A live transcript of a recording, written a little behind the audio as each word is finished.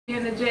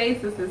And the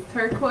Jays, this is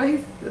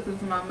Turquoise, this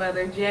is my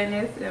mother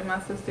Janice, and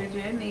my sister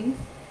Janice.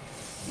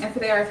 And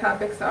today our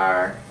topics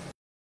are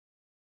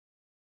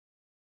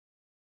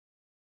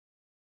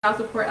child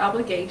support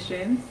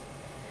obligations,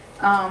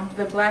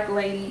 the black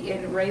lady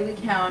in Raleigh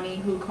County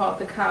who called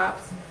the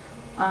cops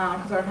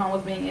because her home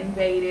was being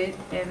invaded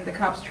and the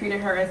cops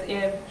treated her as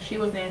if she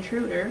was the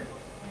intruder,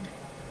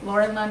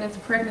 Lauren London's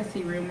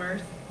pregnancy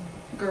rumors,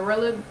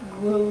 Gorilla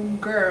Glue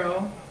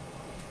Girl,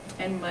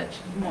 and much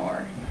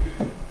more.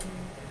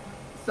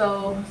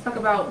 So let's talk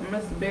about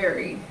Miss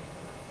Berry.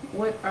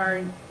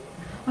 Okay,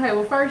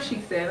 well first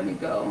she said, let me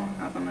go.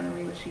 I'm going to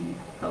read what she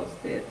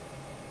posted.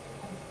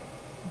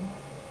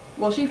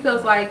 Well, she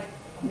feels like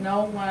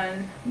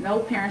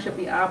no parent should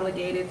be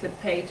obligated to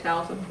pay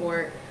child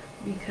support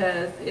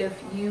because if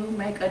you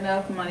make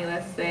enough money,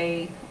 let's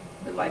say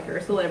like you're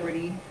a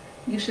celebrity,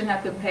 you shouldn't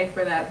have to pay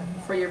for that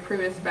for your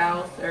previous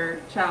spouse or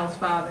child's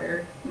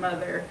father,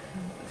 mother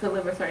to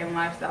live a certain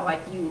lifestyle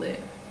like you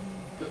live.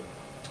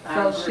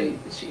 So she,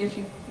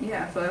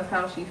 yeah, so that's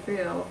how she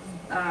feels.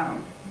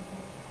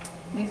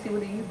 Niecy,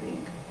 what do you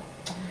think?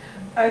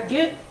 I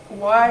get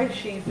why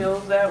she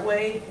feels that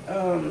way,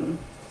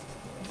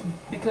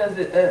 because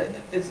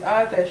it's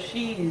odd that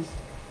she's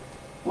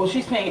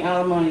paying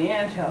alimony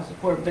and child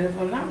support, but if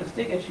I'm not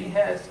mistaken, she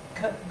has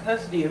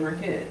custody of her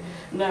kid.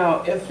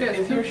 Now, if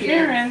you're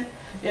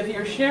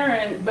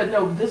sharing, but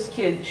no, this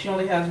kid, she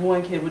only has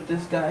one kid with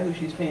this guy who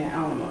she's paying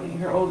alimony.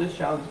 Her oldest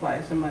child is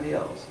by somebody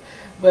else.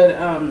 But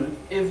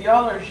if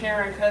y'all are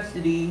sharing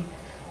custody,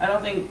 I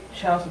don't think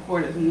child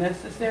support is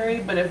necessary.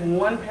 But if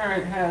one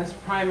parent has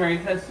primary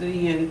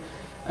custody and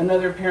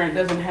another parent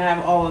doesn't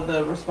have all of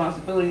the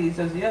responsibilities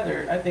as the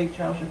other, I think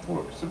child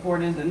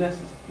support is a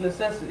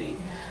necessity.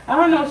 I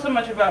don't know so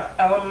much about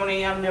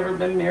alimony. I've never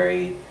been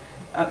married,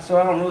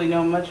 so I don't really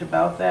know much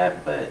about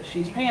that. But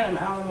she's paying him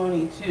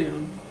alimony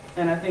too,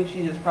 and I think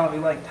she's just probably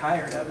like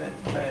tired of it.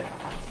 But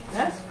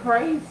that's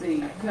crazy,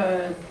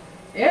 because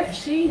if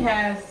she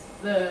has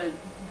the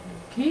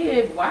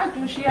kid, why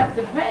do she have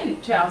to pay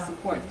child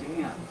support to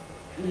him?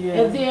 Yeah.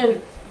 And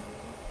then,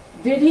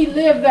 did he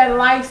live that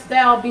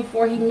lifestyle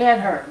before he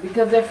met her?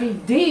 Because if he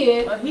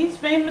did, he's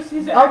famous.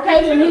 He's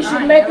okay. Then he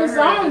should make his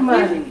own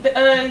money.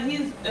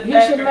 He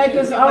should make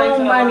his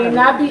own money,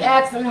 not be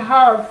asking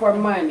her for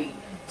money.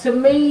 To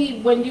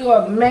me, when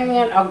you're a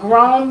man, a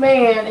grown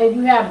man, and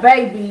you have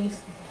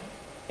babies,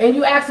 and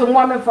you ask a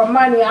woman for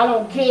money, I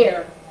don't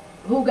care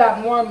who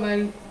got more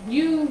money.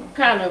 You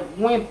kind of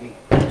wimpy.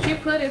 She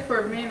put it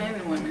for men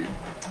and women.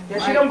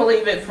 Yeah, she don't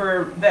believe it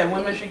for that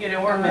women should get it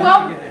or men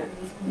should get it.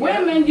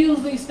 Women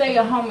usually stay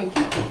at home and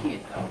keep the kid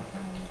though.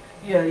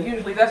 Yeah,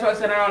 usually. That's why I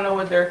said I don't know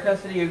what their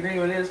custody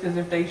agreement is, because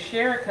if they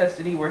share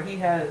custody where he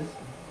has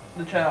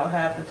the child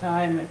half the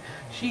time and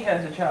she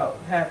has the child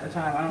half the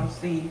time, I don't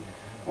see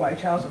why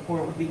child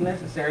support would be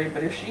necessary.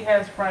 But if she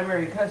has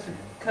primary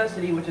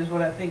custody, which is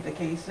what I think the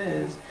case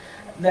is,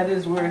 that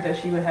is weird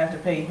that she would have to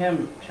pay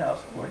him child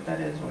support. That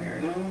is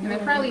weird. And they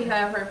probably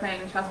have her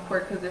paying child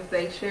support because if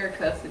they share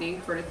custody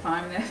for the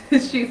time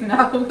that she's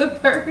not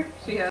with her,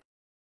 she has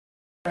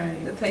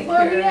to take care of.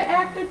 Well, he's an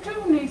actor too,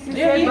 Niecy.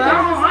 Yeah,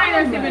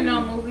 I ain't even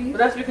know movies. But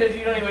that's because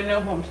you don't even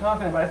know who I'm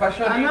talking about. If I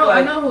showed you,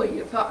 I know who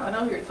you're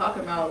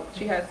talking about.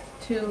 She has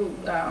two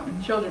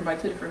children by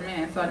two different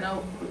men, so I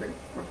know who you're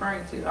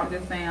referring to. I'm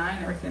just saying I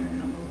ain't never seen him in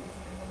no movies.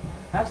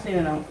 I've seen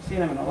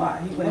him in a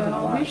lot. He plays in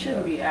a lot. We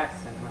shouldn't be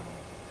asking her.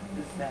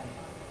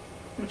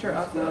 But you're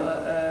also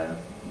a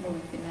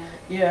movie fanatic.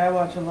 Yeah, I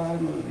watch a lot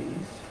of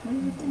movies.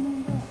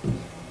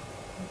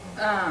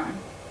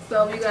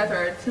 So if you guys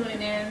are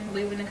tuning in,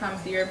 leaving the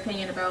comments your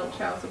opinion about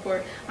child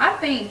support. I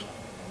think,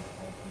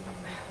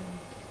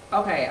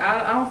 okay,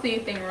 I don't see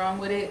anything wrong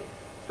with it,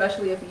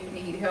 especially if you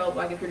need help,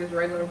 like if you're just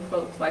regular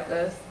folks like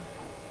us,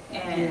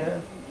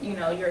 and you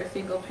know you're a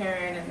single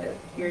parent and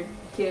your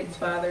kid's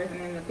father's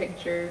in the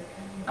picture.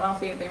 I don't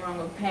see anything wrong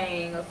with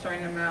paying a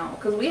certain amount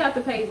because we have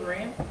to pay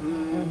rent.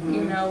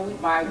 You know, we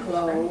buy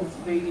clothes,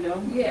 feed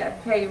them. Yeah,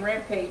 pay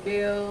rent, pay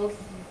bills,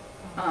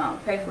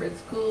 pay for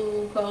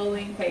school,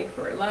 clothing, pay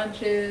for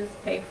lunches,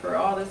 pay for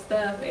all this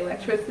stuff,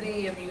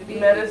 electricity, if you need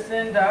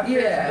medicine, doctor's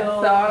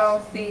bills. So I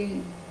don't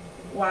see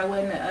why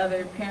wouldn't the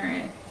other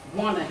parent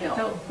want to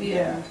help.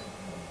 Yeah,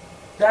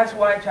 that's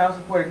why child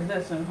support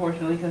exists,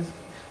 unfortunately, because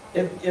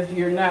if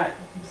you're not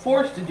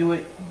forced to do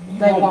it,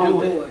 they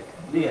won't do it.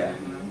 Yeah.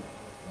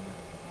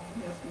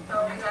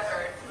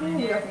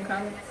 You got some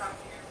comments?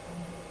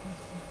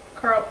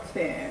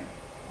 Carlton.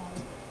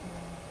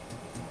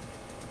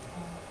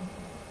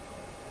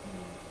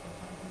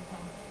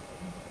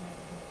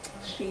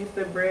 She's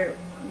the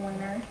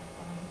breadwinner.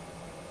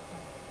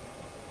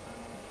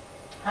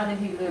 How did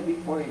he live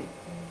before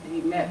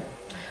he met her?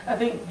 I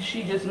think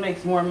she just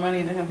makes more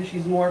money than him because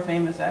she's more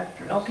famous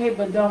actress. Okay,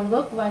 but don't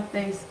look like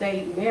they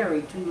stayed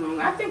married too long.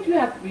 I think you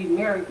have to be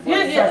married for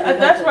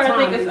that's why I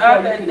think it's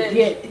odd that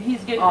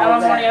he's getting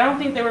alimony. I don't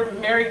think they were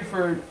married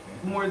for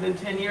more than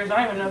 10 years. I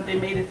don't even know if they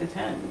made it to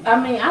 10.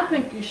 I mean, I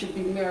think you should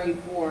be married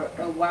for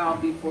a while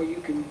before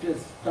you can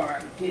just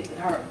start getting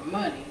her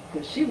money,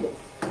 because she was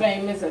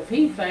famous. If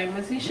he's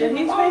famous, he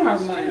shouldn't want her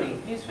money.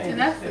 He's famous. And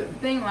that's the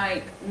thing,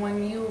 like,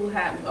 when you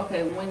have,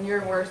 when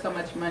you're worth so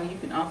much money, you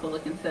can also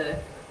look into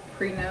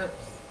prenups.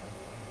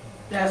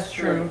 That's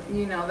true.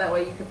 You know, that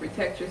way you can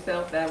protect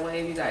yourself. That way,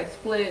 if you guys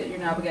split, you're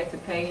not obligated to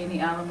pay any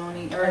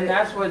alimony. And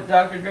that's what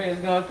Dr. Dre is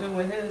going through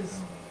with his,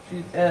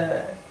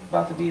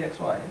 about to be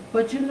ex-wife.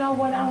 But you know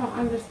what I don't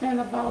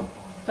understand about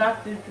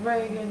Dr.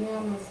 Dre and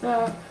them and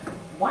stuff?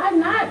 Why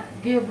not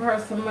give her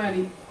some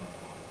money?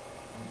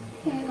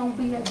 He ain't gonna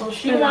be able to.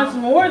 She wants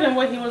more than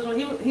what he was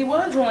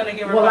willing to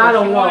give her. Well, I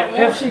don't know.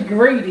 If she's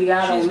greedy,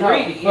 I don't know.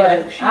 She's greedy,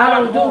 yeah. But I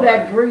don't do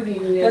that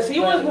greediness. Because he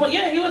was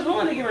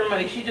willing to give her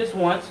money. She just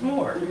wants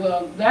more.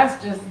 Well,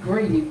 that's just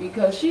greedy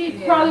because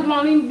she probably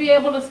won't even be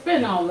able to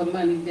spend all the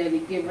money that he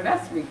give her.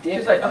 That's ridiculous.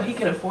 She's like, oh, he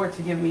can afford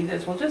to give me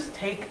this. Well, just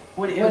take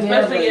what it is.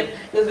 Especially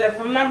because if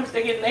I'm not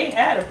mistaken, they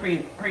had a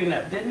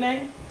prenup, didn't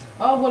they?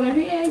 Oh, well, then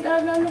he ain't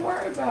got nothing to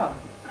worry about.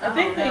 I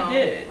think they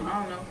did. I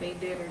don't know if they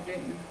did or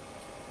didn't.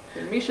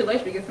 Misha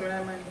Leach should get some of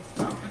that money.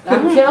 So.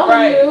 I'm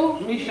telling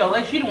you. Misha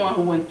Leach, she's the one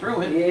who went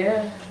through it.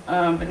 Yeah.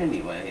 But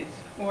anyways.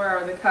 Where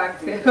are the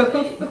cocktails?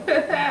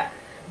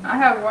 I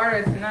have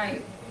water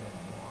tonight.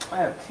 I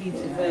have tea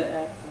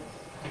tonight.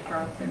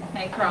 Carlton.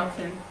 Hey,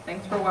 Carlton.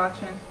 Thanks for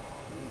watching.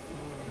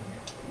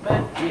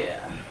 But,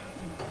 yeah.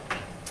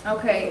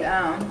 Okay,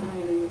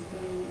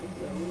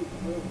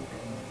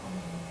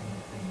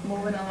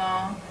 moving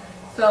along.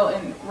 So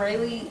in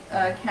Raleigh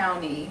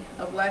County,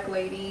 a black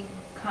lady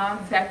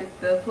contacted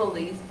the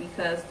police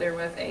because there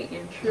was an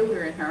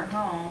intruder in her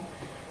home,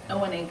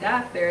 and when they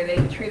got there, they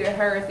treated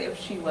her as if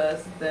she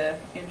was the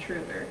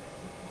intruder.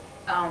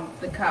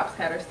 The cops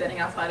had her standing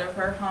outside of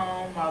her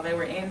home while they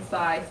were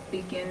inside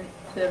speaking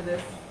to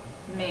this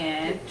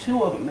man.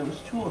 Two of them. There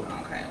was two of them.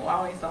 Okay, well, I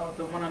only saw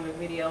the one on the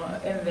video,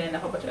 and then a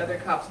whole bunch of other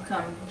cops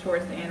come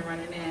towards the end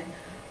running in.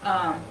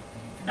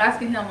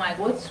 Asking him, like,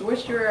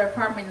 what's your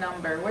apartment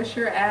number? What's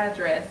your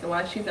address?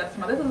 While she's up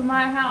to this is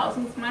my house.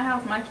 This is my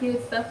house. My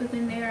kid's stuff is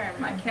in there, and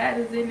my cat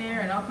is in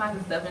there, and all kinds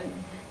of stuff. And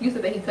you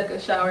said that he took a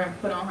shower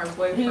and put on her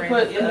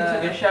boyfriend. He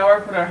took a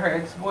shower, put on her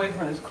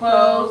ex-boyfriend's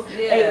clothes,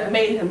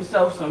 made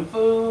himself some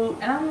food,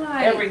 and I'm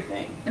like,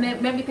 everything. And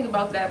it made me think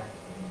about that.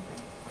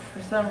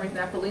 For some reason,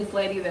 that police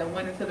lady that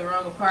went into the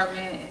wrong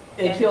apartment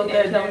and killed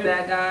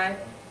that guy.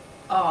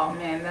 Oh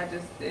man,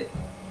 it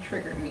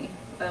triggered me.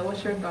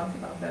 What's your thoughts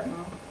about that,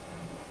 Mom?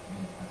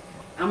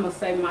 I'm going to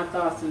say my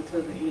thoughts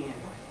until the end.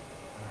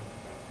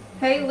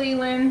 Hey,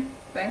 Leland.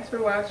 Thanks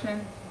for watching.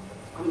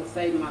 I'm going to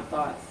say my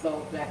thoughts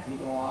so that can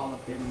go all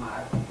up in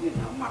my,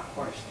 my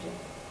question.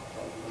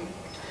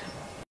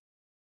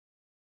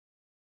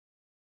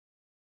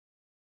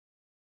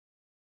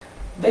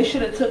 They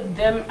should have took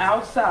them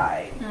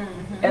outside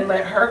and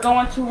let her go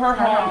into her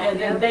home, and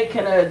then they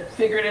could have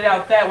figured it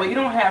out that way. You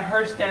don't have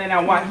her standing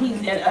out while he's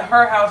in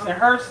her house and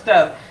her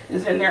stuff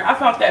is in there. I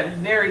found that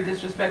very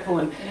disrespectful,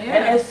 and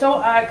it's so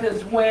odd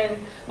because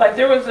when, like,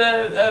 there was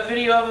a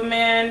video of a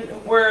man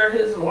where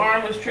his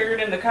alarm was triggered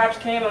and the cops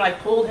came and like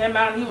pulled him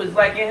out, and he was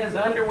like in his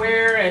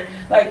underwear, and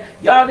like,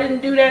 y'all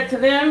didn't do that to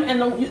them, and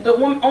the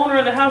owner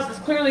of the house is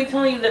clearly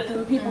telling you that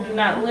the people do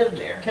not live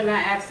there. Can I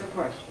ask a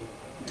question?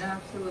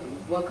 Absolutely.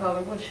 What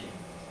color was she?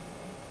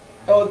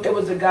 Oh, it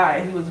was a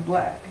guy. He was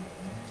black.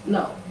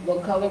 No.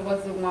 What color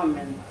was the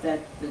woman that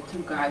the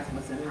two guys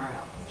was in her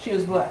house? She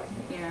was black.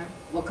 Yeah.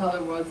 What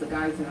color was the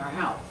guys in her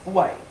house?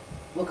 White.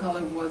 What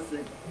color was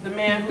it? The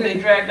man who they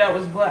dragged out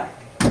was black.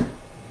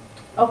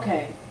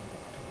 Okay.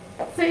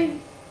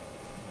 See?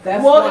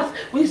 That's why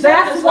we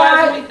said this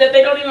last week that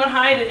they don't even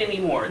hide it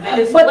anymore. But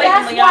that's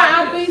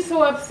why I be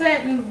so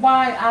upset and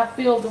why I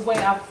feel the way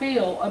I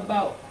feel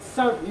about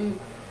certain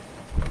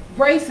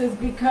races,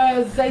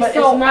 because they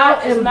so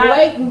out and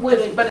blatant with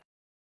it.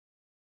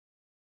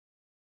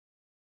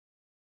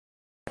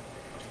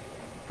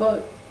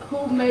 But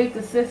who made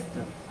the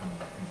system?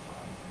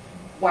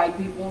 White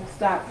people.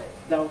 Stop it.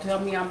 Don't tell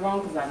me I'm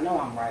wrong, because I know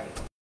I'm right.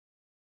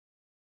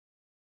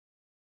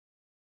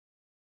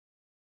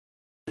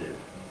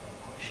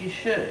 She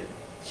should.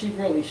 She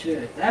really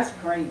should. That's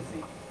crazy.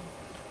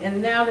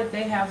 And now that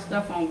they have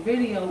stuff on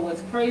video,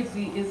 what's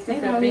crazy is they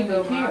don't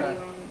even care.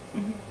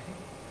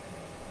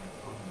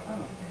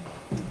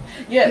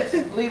 Yes,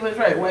 Lee was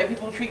right. White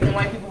people treating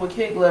white people with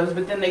kid gloves,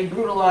 but then they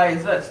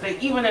brutalize us.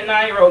 Even a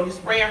 9-year-old, you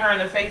spraying her in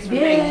the face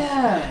with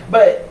mace.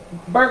 But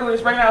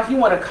burglars right now, if you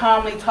want to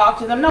calmly talk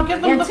to them, no,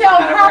 give them the fuck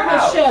out of her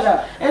house. Shut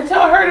up. And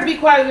tell her to be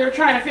quiet. They're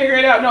trying to figure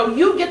it out. No,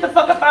 you get the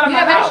fuck up out of my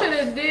house. Yeah, they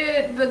should have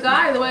did the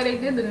guy the way they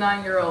did the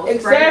 9-year-old.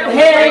 Exactly.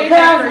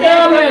 Handcuffed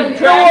them and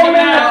drove them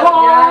in the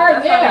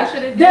car.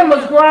 Yeah. Them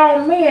was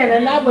grown men,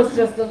 and that was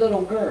just a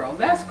little girl.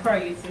 That's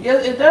crazy. Yeah,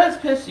 it does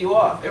piss you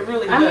off. It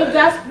really does. I mean,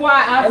 that's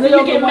why I feel. And then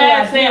you get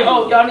mad saying,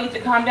 "Oh, y'all need to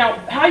calm down."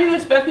 How you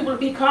expect people to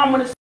be calm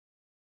when it's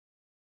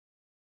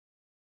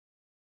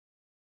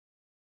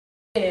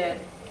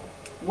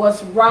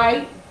what's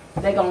right?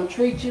 They gonna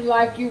treat you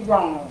like you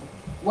wrong.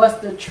 What's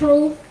the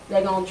truth?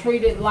 They gonna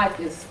treat it like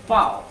it's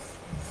false.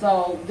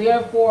 So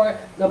therefore,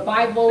 the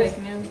Bible,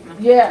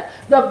 the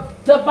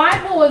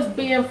Bible is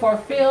being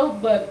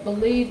fulfilled. But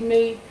believe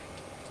me,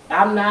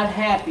 I'm not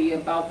happy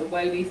about the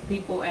way these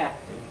people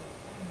acting.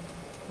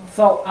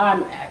 So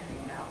I'm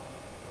acting out.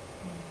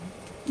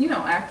 You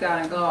don't act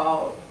out and go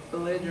all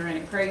belligerent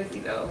and crazy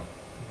though.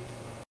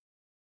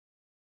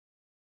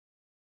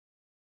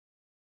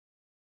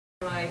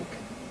 Like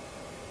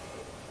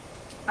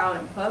out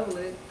in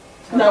public.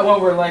 Not when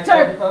we're like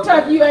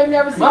Chuck, you ain't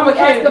never seen Mama me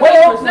act can't the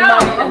wait fool. for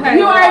somebody. Okay,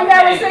 You ain't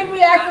never seen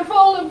me act the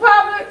fool in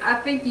public. I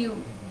think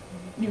you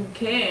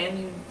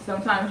can.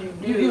 Sometimes you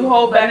do. You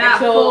hold back not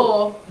until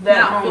full, that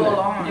not moment. full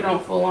on. You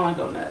don't full on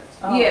go nuts.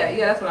 Yeah,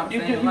 that's what I'm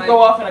saying. You like, go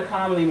off in a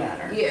comedy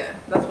manner. Yeah,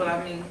 that's what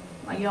I mean.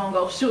 Like you don't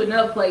go shooting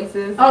up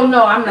places. Oh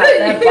no, I'm not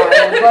that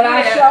violent, but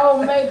I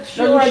sure make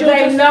sure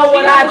they know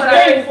what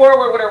I think.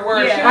 Forward with her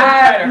words. Yeah. She don't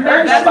try to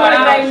hurt That's somebody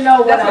what they else. know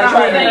what That's what I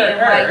I'm think. saying.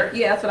 Her. Like,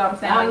 yeah, that's what I'm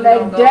saying. I Like, you make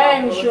don't go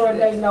dang off sure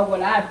bullshit. they know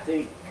what I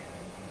think.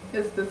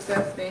 It's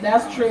disgusting.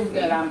 That's true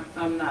that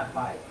I'm not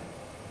violent.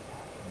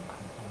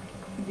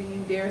 Do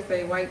you dare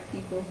say white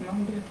people's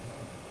number?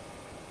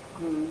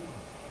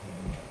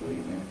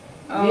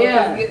 Oh,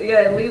 Yeah.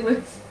 Yeah,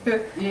 Leland.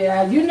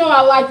 Yeah, you know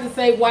I like to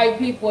say white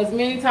people. As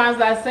many times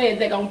as I say it,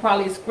 they're going to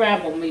probably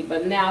scramble me.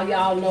 But now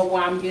y'all know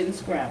why I'm getting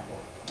scrambled.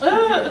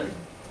 But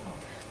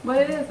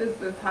it is.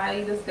 It's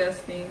highly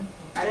disgusting.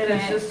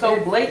 It's just so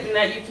blatant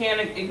that you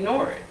can't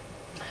ignore it.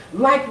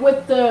 Like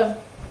with the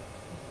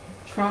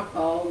Trump,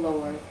 oh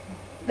Lord.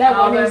 That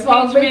Oh, wasn't the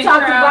supposed to be impeachment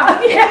talked trial.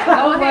 about. Yeah,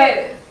 Go but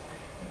ahead.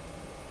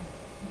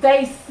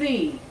 they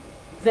see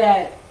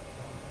that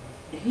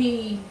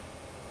he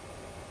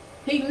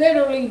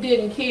literally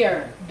didn't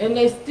care, and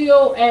they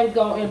still ain't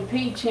gonna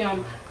impeach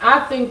him. I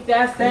think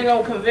that's They ain't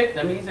gonna convict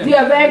him.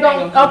 yeah, they ain't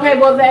gonna. Okay,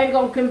 well they ain't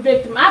gonna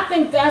convict him. I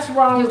think that's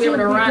wrong He'll be too. able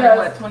to run in Because,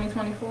 what,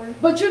 2024?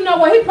 but you know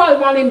what? He probably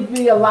won't even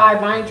be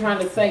alive. I ain't trying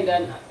to say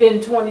that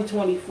in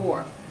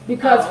 2024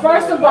 because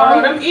first of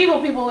all, them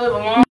evil people live a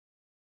long.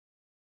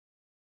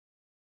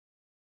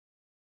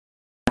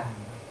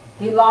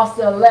 he lost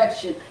the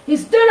election. He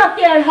stood up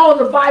there and held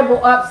the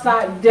Bible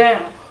upside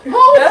down. Who's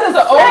That's to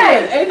the old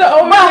man. say? Ain't the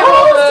old man? But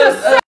who's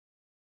to say?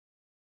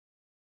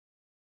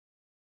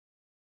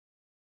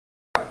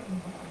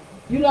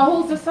 You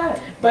know, who's to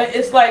say? But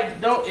it's like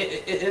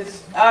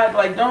it's odd.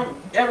 Like don't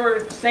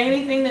ever say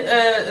anything,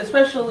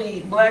 especially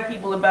black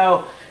people,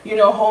 about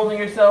holding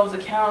yourselves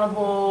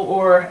accountable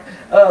or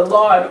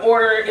law and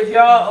order. If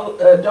y'all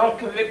don't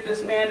convict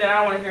this man, then I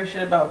don't want to hear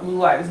shit about Blue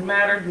Lives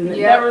Matter.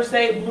 Never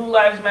say Blue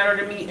Lives Matter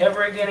to me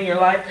ever again in your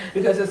life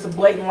because it's a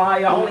blatant lie.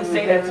 Y'all only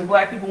say that to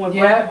black people when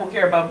black people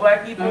care about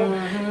black people.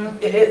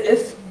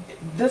 It's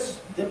this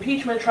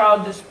impeachment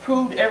trial just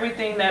proved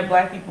everything that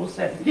black people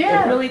said.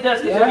 Yeah. It really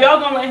does. If y'all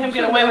gonna let him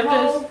get away with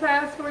this,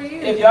 Past 4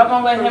 years. if y'all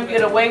gonna let him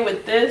get away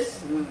with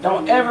this,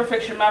 don't ever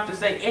fix your mouth to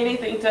say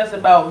anything to us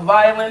about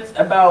violence,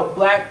 about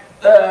black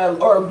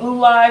or blue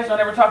lives. Don't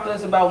ever talk to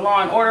us about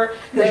law and order,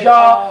 because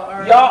y'all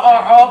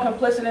are all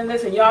complicit in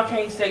this, and y'all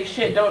can't say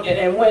shit.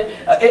 And when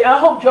I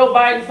hope Joe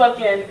Biden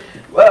fucking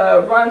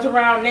runs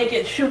around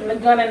naked shooting a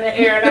gun in the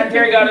air, and I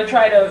dare y'all to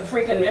try to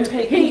freaking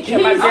impeach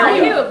him. I dare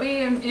y'all. He'll be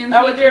in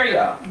I would dare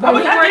y'all. I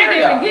would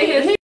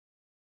dare y'all.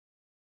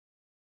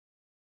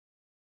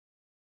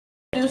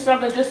 Do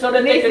something just so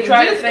that they could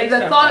try to say the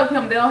something. thought of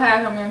him, they'll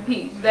have him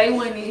impeached. They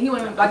wouldn't. He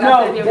wouldn't. Like No,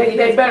 I said,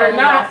 they better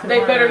not. They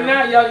better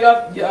not. Y'all.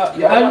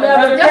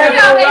 Another Just president,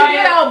 how they right?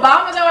 did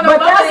Obama. Though, and But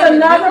Obama that's didn't do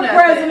another nothing.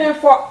 president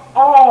for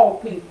all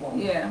people.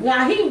 Yeah.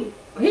 Now he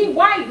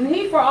white and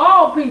he for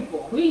all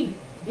people. He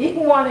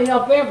want to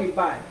help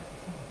everybody.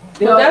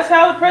 But that's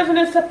how the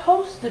president's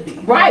supposed to be.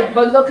 Right,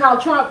 but look how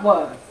Trump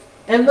was.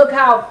 And look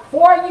how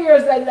 4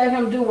 years they let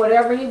him do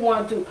whatever he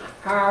wanted to,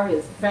 hire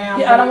his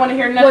family. Yeah, I don't want to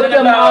hear nothing put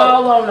them about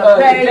all on the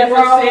the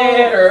payroll.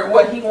 deficit or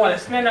what he want to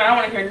spend. I don't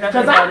want to hear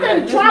nothing Because about I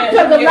think that. Trump This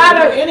man took a should lot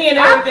get of any and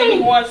I everything he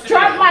think wants to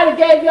Trump do. might have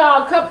gave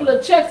y'all a couple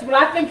of checks, but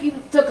I think he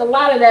took a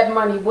lot of that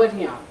money with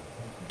him.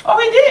 Oh,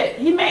 he did.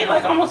 He made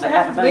like almost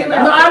 $500 million.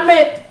 No, I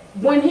meant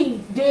when he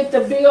did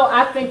the bill,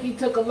 I think he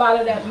took a lot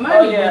of that money.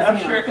 Oh yeah, with I'm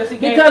him. sure because he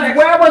gave Because tax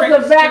where was breaks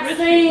the to rich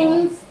people.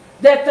 vaccines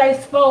that they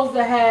supposed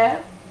to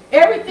have?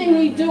 Everything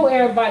he do,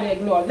 everybody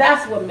ignore.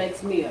 That's what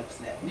makes me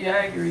upset. Yeah,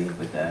 I agree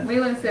with that.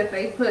 Leland said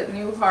they put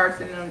new hearts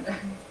in them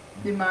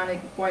demonic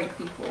white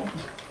people.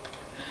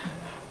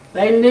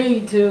 They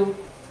need to.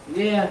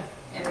 Yeah.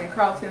 And then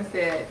Carlton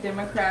said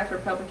Democrats,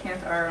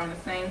 Republicans are on the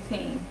same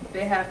team.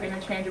 They have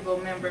interchangeable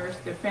members,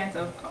 defense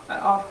of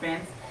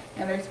offense,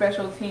 and their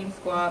special team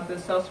squad, the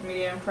social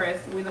media and press.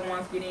 We're the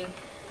ones getting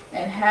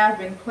and have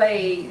been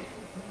played.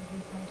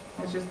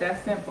 It's just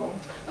that simple.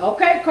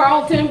 Okay,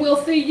 Carlton, we'll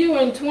see you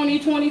in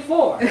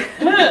 2024.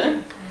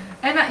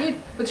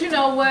 But you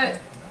know what?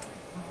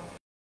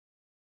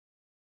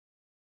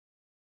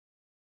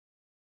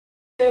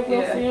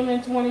 We'll see him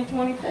in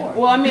 2024.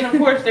 Well, I mean, of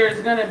course,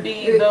 there's gonna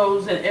be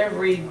those in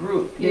every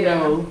group. You Yeah.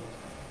 know,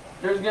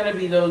 there's gonna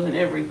be those in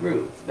every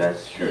group.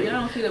 That's true. You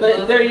don't see the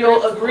But there,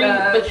 you'll agree.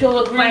 uh, But you'll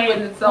agree playing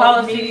with social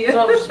policies media.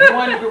 of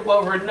one group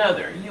over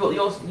another.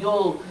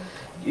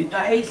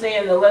 I hate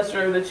saying the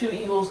lesser of the two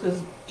evils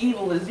because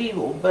evil is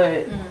evil,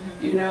 but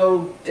you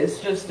know, it's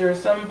just there's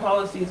some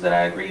policies that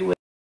I agree with.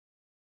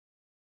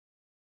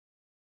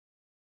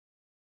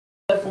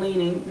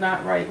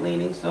 not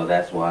right-leaning, so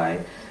that's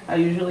why I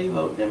usually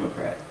vote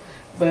Democrat.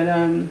 But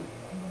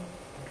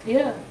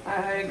yeah,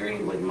 I agree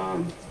with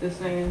Mom just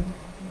saying.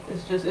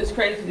 It's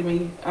crazy to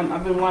me.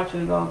 I've been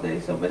watching it all day.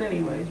 So, but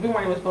anyways, we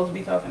weren't even supposed to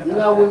be talking about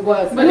No, that. we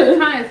wasn't. But it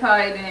kind of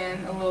tied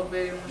in a little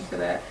bit into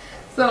that.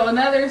 So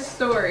another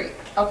story.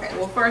 Okay,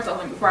 well first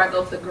off, before I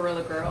go to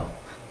Gorilla Girl.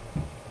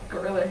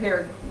 Gorilla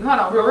Hair. Hold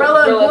on.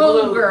 Gorilla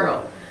Glue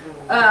Girl.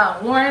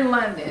 Lauren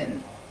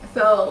London.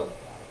 So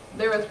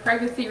there was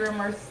pregnancy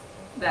rumors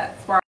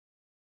that sparked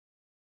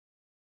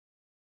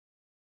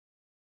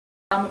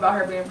about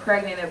her being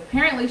pregnant.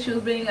 Apparently she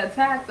was being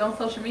attacked on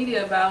social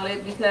media about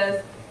it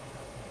because,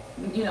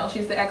 you know,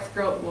 she's the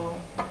ex-girl. Well,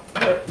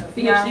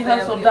 Nipsey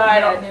Hussle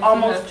died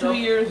almost 2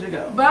 years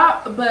ago.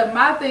 But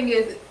my thing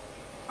is,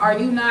 are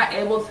you not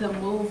able to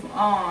move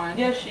on?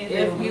 Yes, she's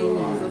if you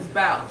lose a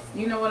spouse.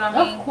 You know what I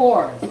mean? Of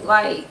course.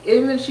 Like,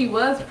 even if she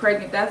was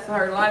pregnant, that's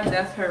her life,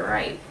 that's her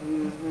right.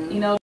 You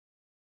know.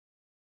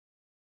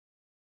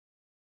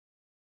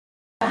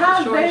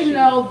 How do they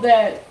know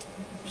that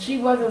she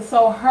wasn't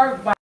so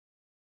hurt by?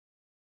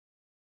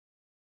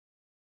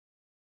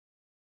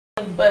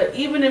 But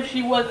even if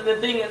she wasn't, the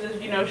thing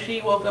is, you know,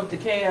 she woke up to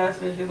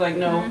chaos and she's like,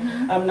 no,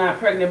 I'm not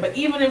pregnant. But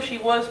even if she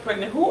was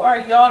pregnant, who are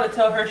y'all to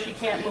tell her she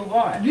can't move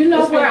on? You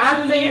know where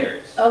I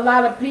think a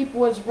lot of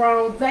people is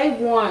wrong? They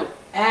want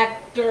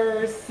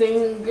actors,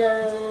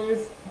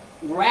 singers,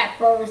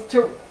 rappers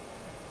to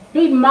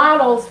be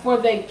models for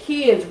their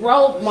kids,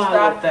 role models.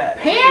 Stop that.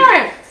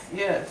 Parents.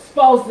 Yes.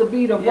 Supposed to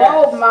be the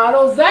role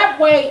models. That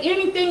way,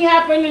 anything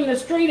happen in the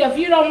street, if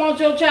you don't want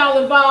your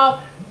child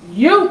involved,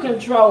 you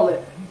control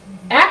it.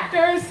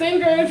 Actors,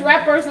 singers,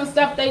 rappers and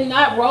stuff, they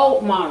not role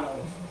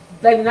models.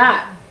 They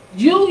not.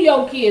 You,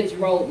 your kids,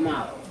 role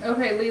models.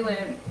 Okay,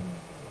 Leland.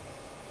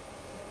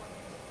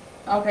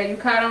 Okay, you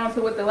caught on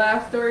to what the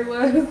last story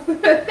was?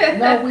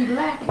 No, we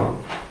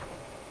lacking.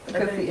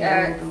 Because he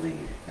asked,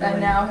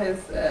 and now his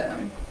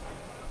fan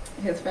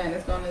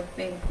is going to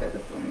think that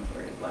this woman's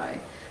for his life.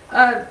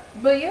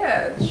 But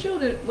yeah,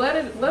 shoot it.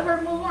 Let her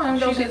move on.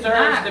 She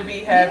deserves to be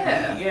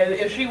happy. Yeah,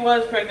 if she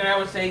was pregnant, I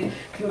would say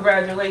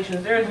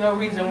congratulations. There is no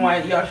reason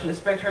why y'all should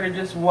expect her to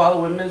just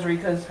wallow in misery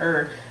because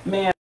her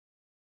man.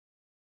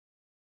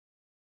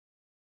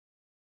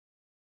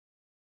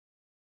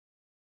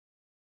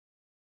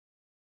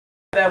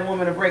 That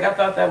woman a break. I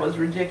thought that was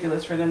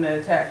ridiculous for them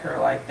to attack her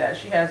like that.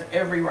 She has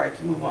every right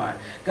to move on.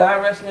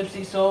 God rest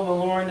Nipsey's soul, but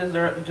Lauren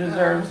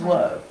deserves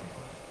love.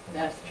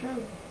 That's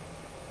true.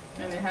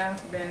 And it has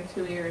been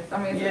 2 years.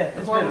 I mean, it's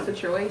a horrible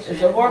situation.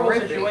 It's a horrible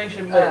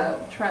situation,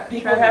 but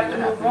people have to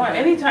move on.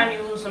 Anytime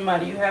you lose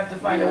somebody, you have to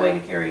find a way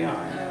to carry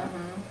on.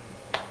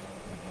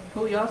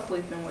 Who y'all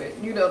sleeping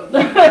with? You know.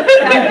 They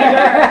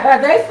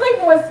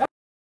sleeping with.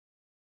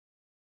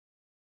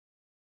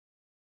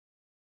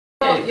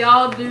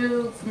 Y'all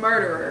dudes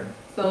murderer,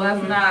 so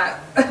let's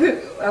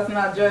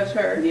not judge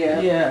her.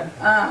 Yeah.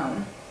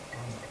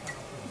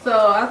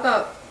 So I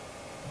thought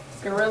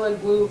Gorilla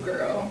Glue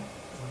Girl.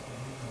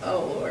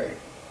 Oh Lord.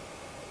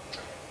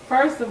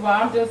 First of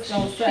all, I'm just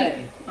gonna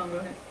say, go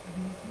ahead.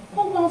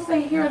 Who wants to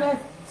hear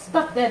that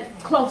stuff that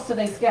close to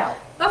their scalp?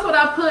 That's what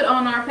I put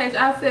on our page.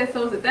 I said,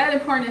 so is it that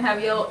important to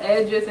have your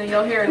edges and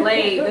your hair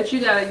laid that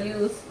you gotta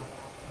use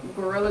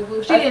Gorilla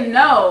Glue? She didn't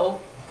know.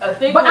 I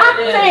think, but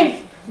I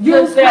think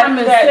use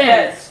common sense.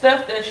 That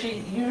stuff that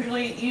she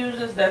usually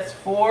uses that's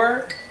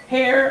for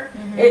hair,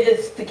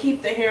 it's to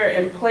keep the hair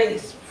in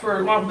place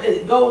for long.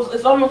 It goes.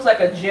 It's almost like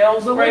a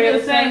gel spray. But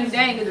we're saying,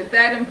 dang, is it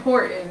that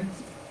important?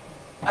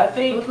 I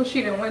think. Look what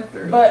she done went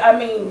through. But I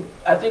mean,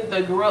 I think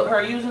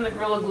her using the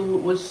Gorilla Glue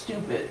was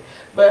stupid.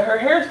 But her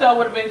hairstyle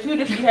would have been cute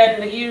if she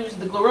hadn't used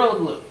the Gorilla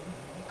Glue,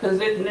 because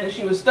then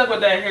she was stuck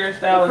with that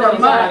hairstyle. For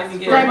months.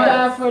 Thank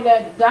God for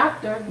that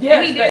doctor.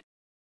 Yes.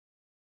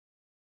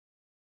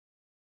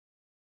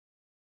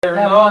 There's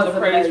all the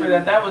praise for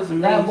that. That was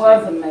amazing. That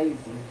was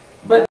amazing.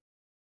 But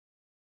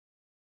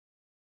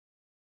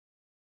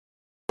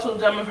also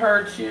dumb of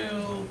her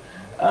to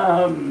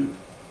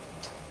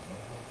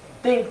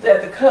think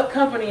that the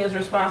company is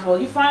responsible.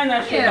 You find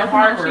that shit in the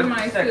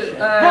hardware section.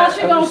 How's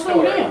she gonna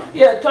sue them?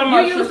 Yeah, talking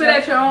about you use it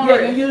at your own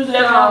risk. Yeah, you use it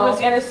at your own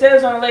risk, and it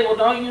says on the label,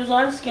 don't use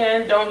on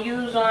skin, don't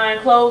use on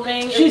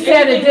clothing. She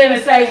said it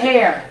didn't say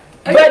hair.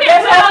 But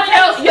that's on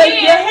your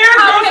skin. Your hair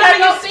goes on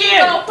your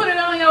skin. Don't put it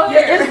on your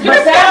hair. It's your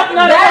scalp,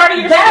 not a part of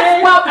your skin.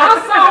 That's what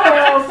I saw her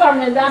on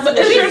something. That's what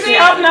it's your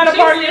scalp, not a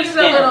part of your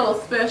skin. She's a little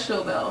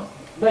special though.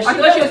 But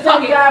she was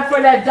talking God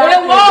for that doctor.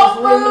 It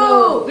won't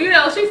move. You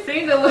know, she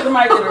sings a little.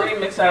 Somebody did a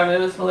remix out of it.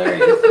 It was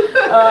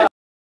hilarious.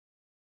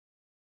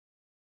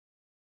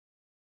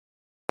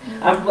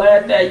 I'm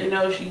glad that, you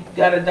know, she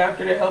got a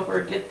doctor to help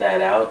her get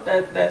that out.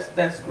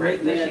 That's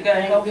great that she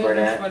got help for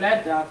that. For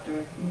that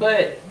doctor.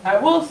 But I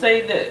will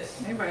say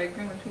this. Everybody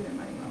agree with you, that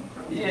might know.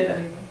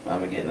 Yeah,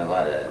 I'm getting a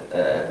lot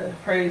of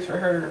praise for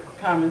her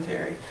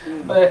commentary.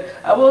 But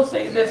I will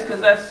say this,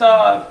 because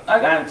I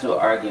got into an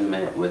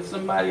argument with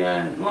somebody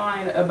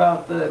online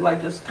about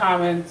just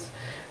comments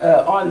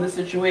on the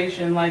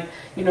situation, like,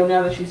 you know,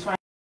 now that she's finally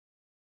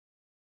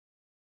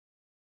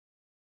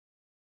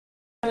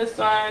his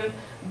son,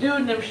 dude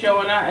and them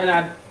show, and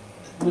I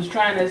was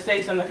trying to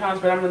say something in the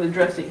comments, but I'm going to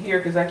address it here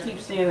because I keep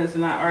seeing this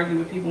and I argue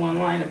with people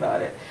online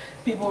about it.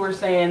 People were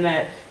saying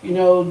that, you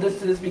know,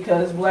 this is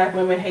because black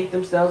women hate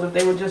themselves if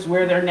they would just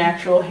wear their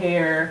natural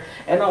hair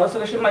and all that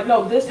sort of shit. I'm like,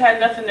 no, this had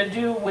nothing to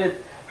do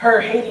with her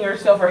hating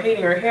herself or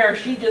hating her hair.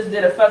 She just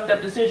did a fucked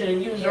up decision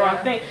and used the wrong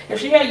thing. If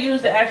she had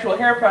used the actual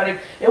hair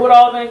product, it would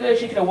all have been good.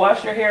 She could have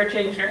washed her hair,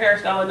 changed her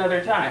hairstyle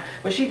another time.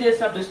 But she did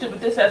something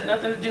stupid. This has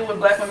nothing to do with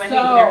black women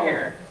hating their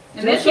hair.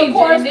 And then she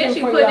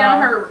put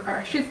down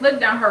her, she slicked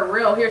down her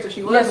real hair, so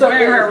she was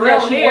wearing her real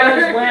hair. She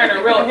was wearing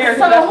her real hair,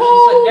 so that's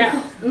what she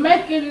slicked down.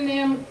 Making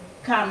them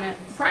comments?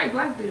 Probably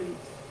black dudes.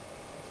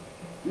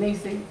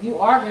 Nisi, you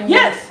arguing?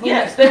 Yes,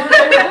 yes. They were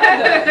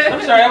good.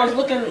 I'm sorry, I was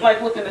looking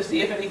to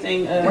see if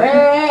anything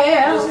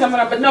was coming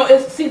up, but no.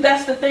 See,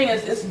 that's the thing.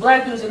 It's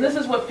black dudes, and this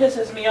is what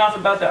pisses me off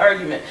about the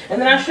argument. And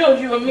then I showed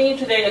you a meme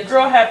today. A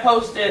girl had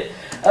posted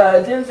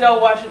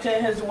Denzel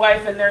Washington, his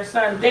wife, and their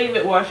son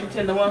David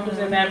Washington, the one who's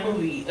in that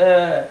movie,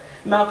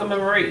 Malcolm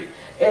and Marie.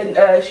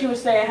 And she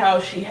was saying how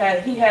he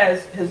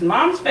has his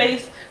mom's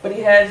face, but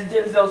he has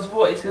Denzel's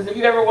voice. Because if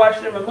you ever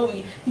watched him in a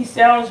movie, he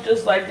sounds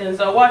just like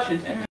Denzel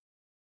Washington.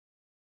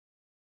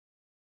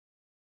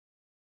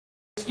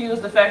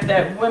 Excuse the fact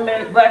that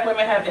black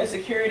women have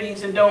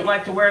insecurities and don't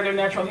like to wear their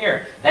natural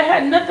hair. That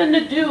had nothing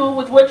to do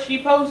with what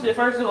she posted.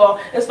 First of all,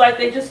 it's like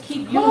they just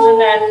keep using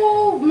that.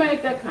 Who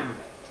made that comment?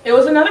 It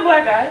was another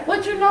black guy.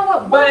 But you know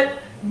what? But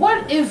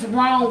what is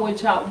wrong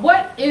with y'all?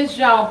 What is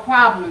y'all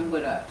problem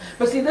with us?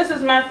 But see, this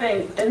is my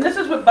thing, and this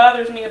is what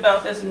bothers me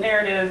about this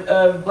narrative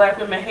of black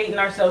women hating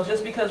ourselves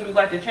just because we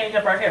like to change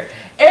up our hair.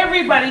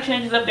 Everybody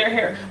changes up their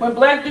hair. When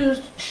black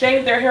dudes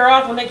shave their hair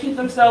off, when they keep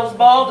themselves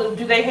bald,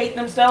 do they hate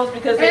themselves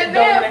because they don't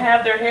want to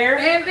have their hair?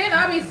 And then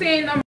I be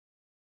seeing them.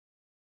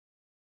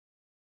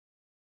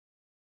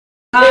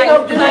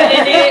 Hairlines.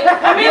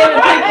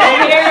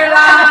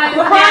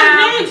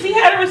 He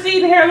had a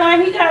receding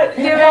hairline. He got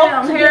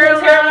help to get his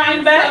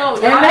hairline back.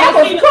 And that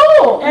was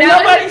cool. And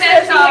nobody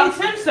says he hates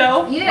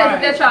himself. Yeah,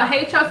 that y'all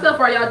hate yourself,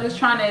 or y'all just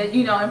trying to,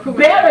 you know, improve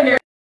your hair.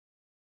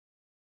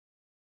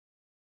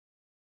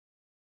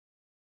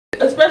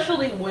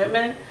 Especially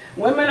women.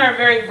 Women are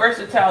very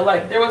versatile.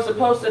 Like, there was a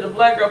post that a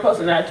black girl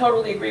posted, and I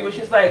totally agree with.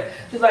 She's like,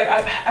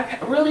 I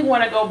really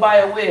want to go buy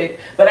a wig,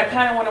 but I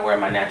kind of want to wear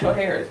my natural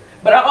hairs.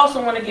 But I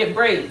also want to get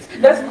braids.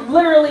 That's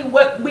literally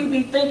what we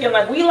be thinking.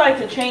 Like, we like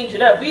to change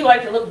it up. We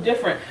like to look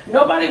different.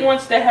 Nobody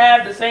wants to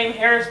have the same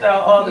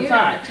hairstyle all the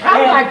time.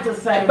 I like the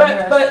same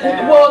hairstyle. But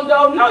well,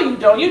 no, you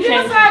don't. You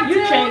change it up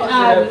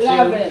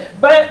too.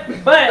 But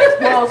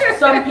well,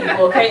 some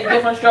people, okay,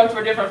 different strokes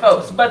for different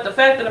folks. But the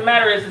fact of the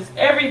matter is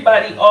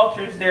everybody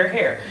alters their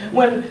hair.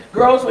 When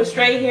girls with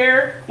straight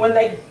hair, when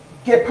they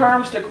get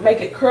perms to make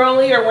it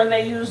curly, or when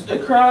they use the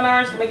curling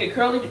irons to make it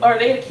curly, are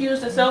they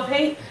accused of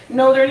self-hate?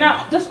 No, they're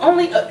not. This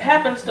only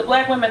happens to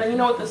black women. And you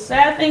know what the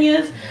sad thing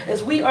is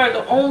we are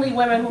the only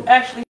women who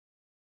actually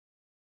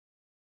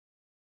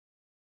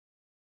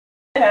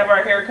have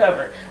our hair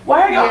covered.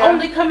 Why are y'all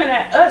only coming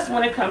at us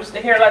when it comes to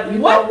hair? Like, you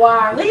know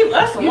why? Leave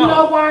us alone. You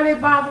know why they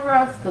bother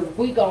us? Because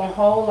we gonna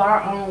hold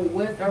our own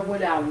with or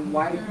without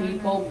white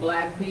people,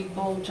 black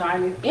people,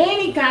 Chinese,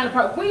 any kind of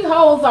person. We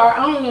hold our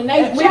own, and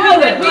they we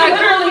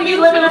literally be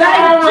living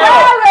our own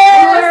life.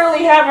 We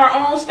literally have our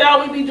own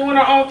style. We be doing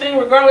our own thing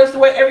regardless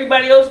of what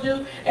everybody else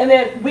do, and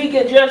then we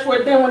get judged for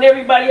it. Then when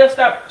everybody else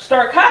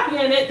start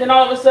copying it, then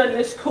all of a sudden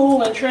it's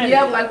cool and trendy.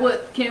 Yeah, like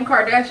what Kim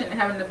Kardashian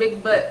having the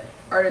big butt.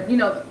 Or, you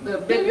know, the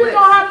big you know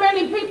how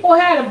many people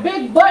had a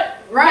big butt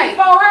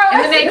before her?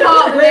 And then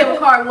they were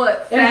called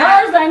what? Fat. And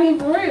hers ain't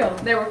even real.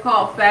 They were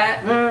called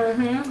fat.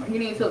 Mm-hmm. You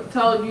need to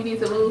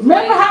lose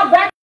Remember weight. how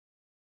back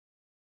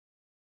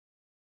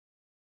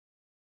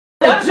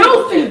the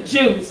juicy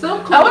juice. So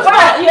cool. I was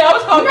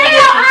called. Man,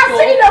 I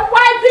see the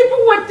white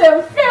people with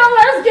their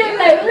fillers getting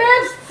their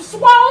lips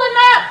swollen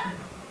up.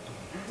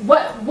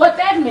 What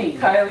that mean?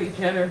 Kylie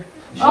Jenner.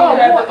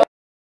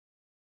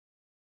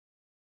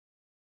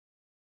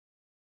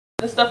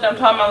 The stuff that I'm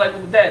talking about,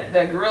 like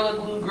that Gorilla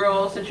Glue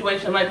girl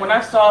situation, like when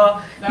I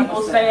saw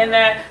people saying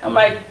that, I'm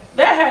like,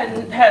 that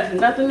has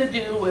nothing to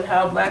do with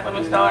how black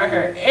women style our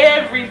hair.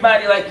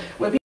 Everybody, like,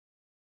 when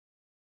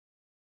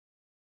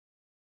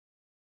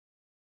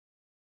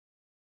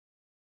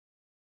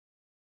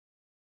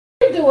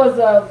people do as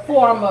a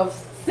form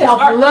of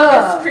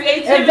self-love.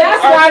 Creativity. And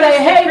that's why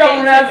they hate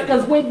on us,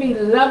 because we be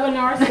loving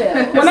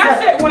ourselves.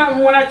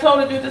 When I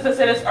told the dude this, I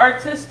said it's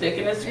artistic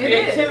and it's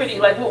creativity.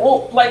 Like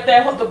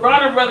the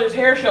Bronner Brothers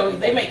hair show,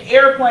 they make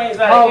airplanes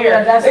out of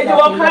hair. They do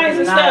all kinds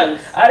of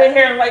stuff out of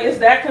hair. Like, is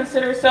that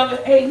considered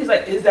self-hate? He's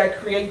like, is that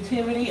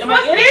creativity? I'm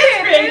like, it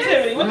is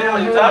creativity. What the hell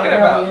are you talking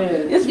about?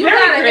 It's you very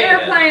got an creative.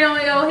 airplane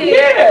on your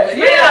head.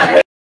 Yeah.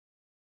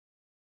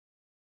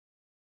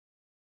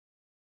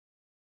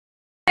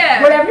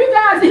 But if you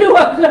guys do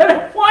a good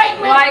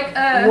appointment, like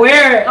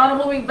wear it on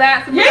the movie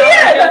bats.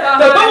 Yeah.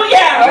 The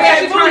booyah.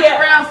 She turned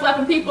around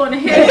slapping people in the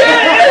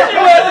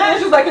head.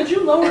 She was like, could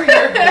you lower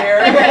your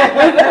hair?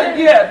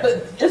 Yeah,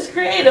 but it's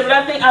creative, and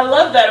I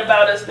love that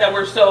about us, that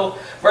we're so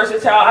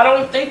versatile. I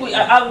don't think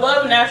I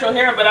love natural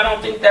hair, but I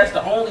don't think that's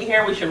the only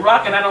hair we should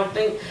rock, and I don't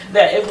think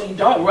that if we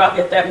don't rock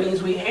it, that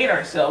means we hate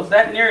ourselves.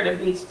 That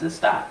narrative needs to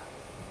stop.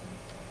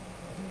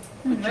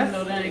 But you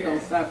know they ain't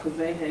gonna stop because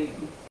they hate.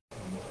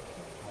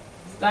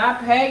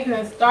 Stop hating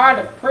and start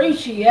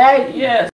appreciating. Yes.